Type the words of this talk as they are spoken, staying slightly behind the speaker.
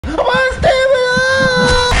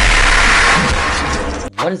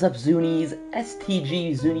What is up, Zunies?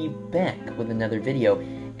 STG Zuni back with another video,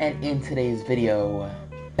 and in today's video,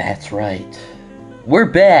 that's right, we're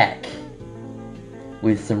back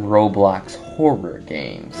with some Roblox horror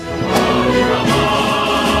games.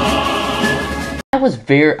 I was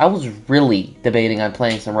really debating on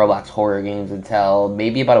playing some Roblox horror games until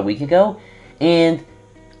maybe about a week ago, and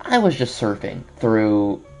I was just surfing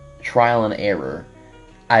through trial and error.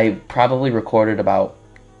 I probably recorded about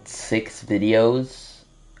 6 videos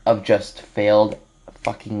of just failed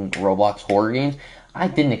fucking Roblox horror games. I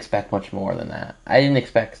didn't expect much more than that. I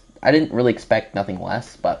didn't really expect nothing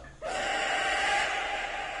less, but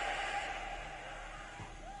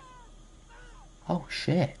oh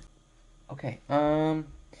shit. Okay,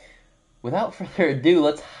 without further ado,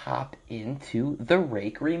 let's hop into the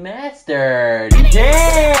Rake Remastered.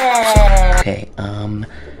 Yeah! Okay,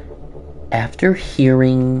 after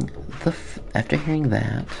hearing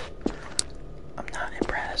that, I'm not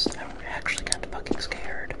impressed. I'm actually kind of fucking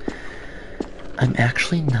scared. I'm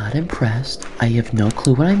actually not impressed. I have no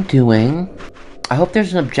clue what I'm doing. I hope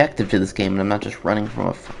there's an objective to this game and I'm not just running from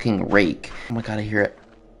a fucking rake. Oh my god, I hear it.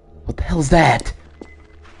 What the hell is that?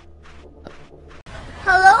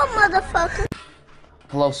 Hello, motherfucker.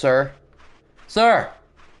 Hello, sir. Sir!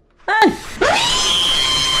 Hey!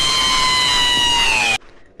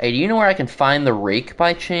 Hey, do you know where I can find the rake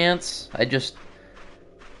by chance? I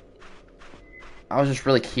was just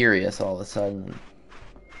really curious all of a sudden.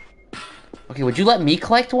 Okay, would you let me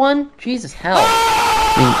collect one? Jesus hell.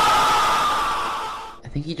 I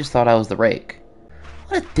think he just thought I was the rake.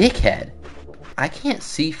 What a dickhead. I can't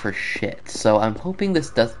see for shit, so I'm hoping this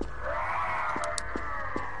does...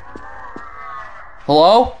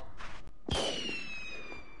 Hello?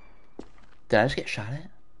 Did I just get shot at?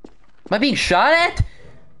 Am I being shot at?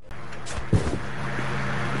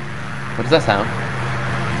 What does that sound?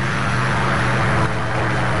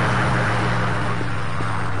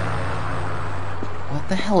 What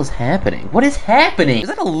the hell is happening? What is happening? Is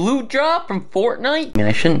that a loot drop from Fortnite? I mean,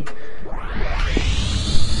 I shouldn't...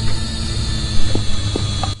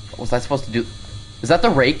 What was I supposed to do? Is that the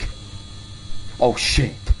rake? Oh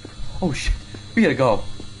shit. Oh shit. We gotta go.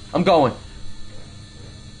 I'm going.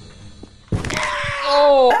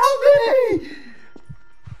 Oh! Help me!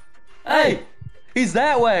 Hey! He's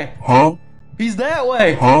that way! Huh? He's that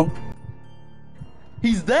way! Huh?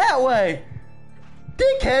 He's that way!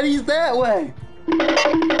 Dickhead, he's that way!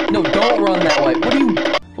 No, don't run that way.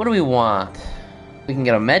 What do we want? We can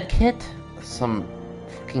get a med kit, some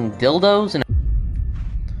fucking dildos, and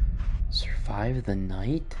survive the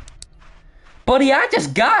night? Buddy, I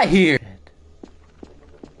just got here!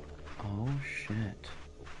 Oh shit.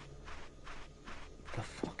 The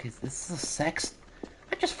fuck is this? This is a sex...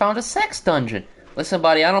 I just found a sex dungeon. Listen,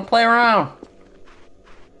 buddy, I don't play around.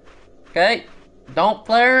 Okay? Don't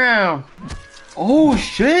play around. Oh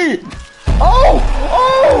shit! Oh!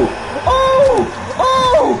 Oh! Oh!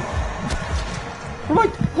 Oh! I'm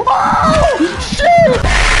like... Oh! Shit!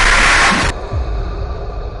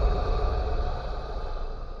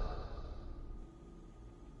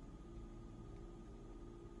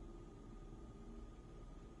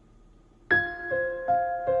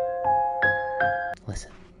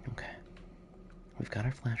 Listen, okay. We've got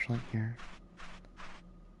our flashlight here.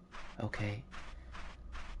 Okay.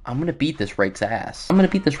 I'm gonna beat this rake's ass.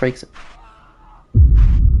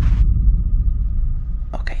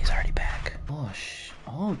 Okay, he's already back.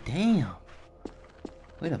 Oh, damn.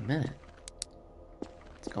 Wait a minute.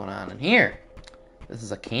 What's going on in here? This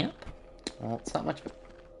is a camp? Well, it's not much of a...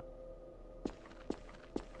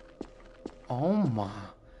 Oh my...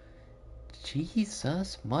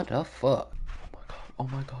 Jesus motherfuck. Oh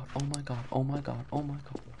my god, oh my god, oh my god, oh my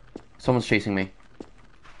god. Someone's chasing me.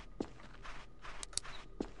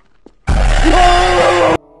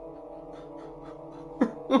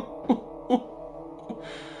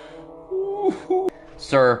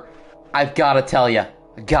 Sir, I've gotta tell you.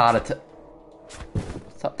 What's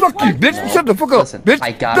up? Fuck you, bitch! Shut the fuck up, Listen, bitch!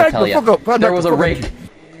 I gotta tell you. There was a rake.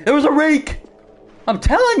 There was a rake! I'm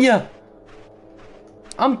telling you!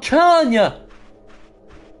 I'm telling you!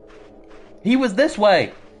 He was this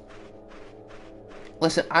way.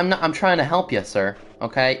 Listen, I'm trying to help you, sir.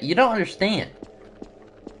 Okay? You don't understand.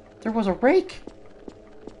 There was a rake.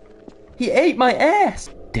 He ate my ass.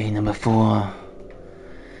 Day number 4.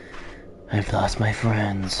 I've lost my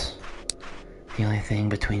friends. The only thing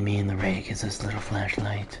between me and the rake is this little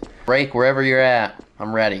flashlight. Rake, wherever you're at,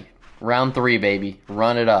 I'm ready. Round 3, baby.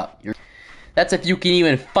 Run it up. That's if you can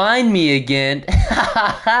even find me again.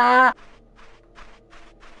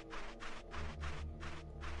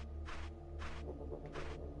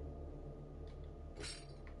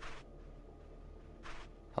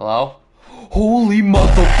 Hello? Holy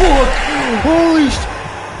motherfucker! Holy sh...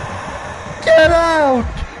 Get out!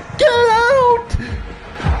 Get out!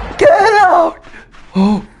 Get out!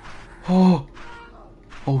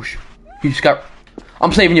 Oh shit. He just got...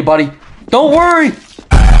 I'm saving you, buddy. Don't worry!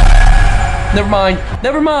 Never mind.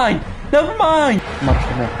 Never mind. Never mind. I'm out of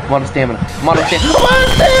stamina. I'm out of stamina. I'm out of stamina. I'm out of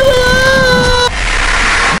stamina!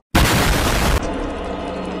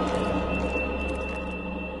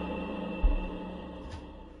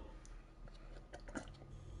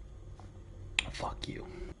 Fuck you.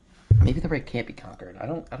 Maybe the break can't be conquered. I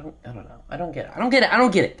don't know. I don't get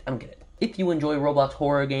it. If you enjoy Roblox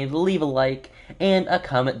horror games, leave a like and a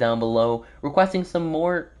comment down below requesting some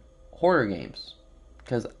more horror games.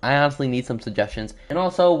 Because I honestly need some suggestions. And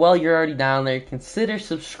also, while you're already down there, consider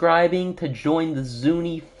subscribing to join the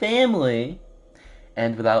Zuni family.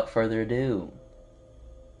 And without further ado,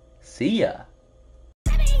 see ya.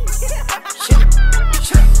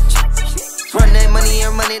 Run that money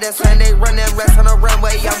and money, that's how they run that rest on the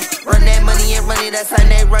runway. Run that money and money, that's how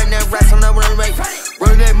they run that rest on the runway.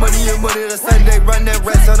 Run that money and money, that's how they run that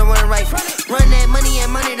rest on the runway.